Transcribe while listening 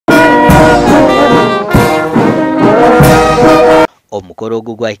omukoro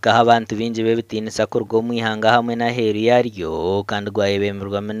gugwahikaho abantu bingi bebitinisa kurwa omwihanga hamwe na heru yaryo kandi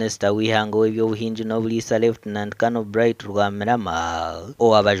gwayebemerwa minisita w'ihanga w'ebyobuhingi n'obuliisa Lieutenant Colonel Bright Rwamirama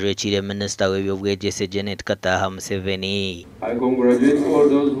owabajwekire minisita w'ebyobwegyese Janet Kataha Museveni. I congratulate all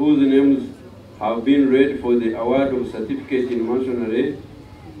those whose names have been read for the award of certificate in masonry.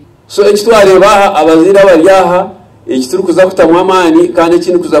 So ekitwareba abazira baryaha ekituru kuza kutamwa amani kandi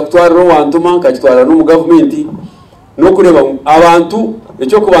ekindi kuza kutwarira wantuma nkakitwara no mu government no kureba abantu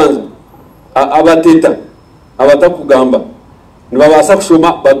ekyo kubanza abateta abatakugamba nibabasa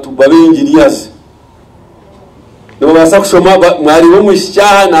kushoma babingiriyazi nibabasa kushoma mwari bo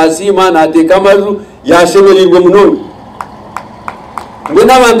mushyaha nasima nateka amazu yasheberirwe munono mbe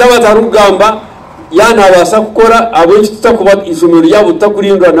n'abantu batarugamba yana abasa gukora abo tutakuba isomero yabo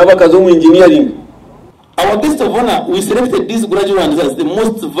takurindwa nabakazo mu engineering. Our guest of honor, we selected these graduates as the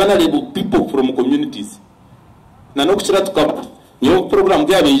most vulnerable people from communities. Na no kuchira tukaba niyo program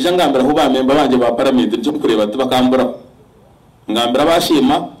bya bijya ngambira ho ba member banje ba parliament cyo kureba tubakambura ngambira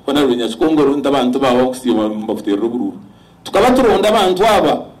bashima kona runya chikongoro ndabantu bawo kusima mbafite ruguru tukaba turonda abantu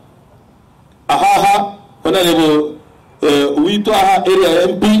aba ahaha kona lebo witwa area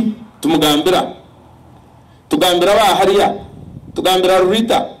MP tumugambira tugambira ba hariya tugambira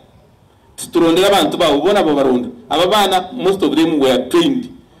rurita turondera abantu bawo ubona abo baronda aba bana most of them were trained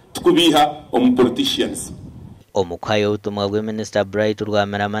tukubiha politicians. Omukhayo utumwa bwa Minister Bright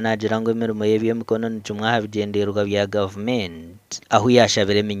Rwamirama nagira ngo imirimo y'ebyemikono nicumwa habigenderwa bya government aho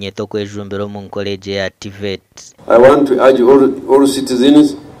yashabire minyeto kwejumbiro mu college ya TVET. I want to urge all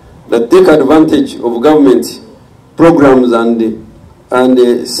citizens that take advantage of government programs and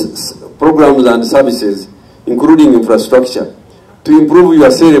services including infrastructure to improve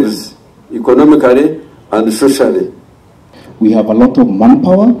yourselves economically and socially. We have a lot of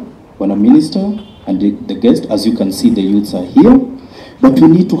manpower when a minister and the guest, as you can see, the youths are here, but we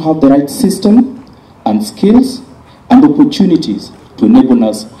need to have the right system and skills and opportunities to enable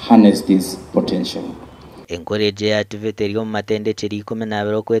us harness this potential. Encourage ya TVET eri mu matendekero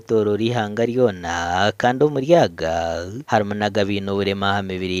 12 kwetorora ihanga ryona kandi omuryaga harimo n'agabino burema ha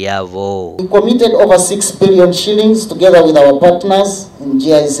mibiri yabo. We committed over 6 billion shillings together with our partners in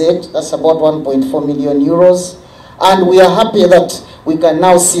GIZ. That's about 1.4 million euros, and we are happy that we can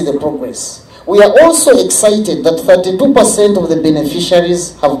now see the progress. We are also excited that 32% of the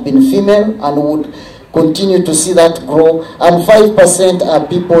beneficiaries have been female and would continue to see that grow, and 5% are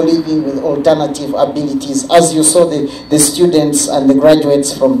people living with alternative abilities, as you saw the students and the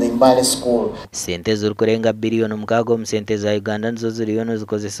graduates from the Mbarara school. Sente z'ukurenga billion mukago musente za Uganda nizo ziriyo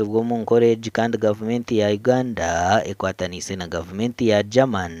zikozesebwa mu college kandi government ya Uganda ekwatanise na government ya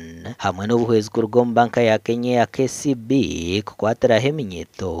German hamwe n'obuhwezi kurwo mu banka ya Kenya ya KCB kukwatira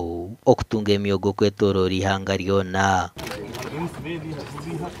heminyeto okutunga emyogo kwetorora ihanga ryona.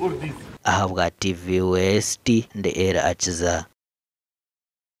 Ahabwa TV West nde era akiza.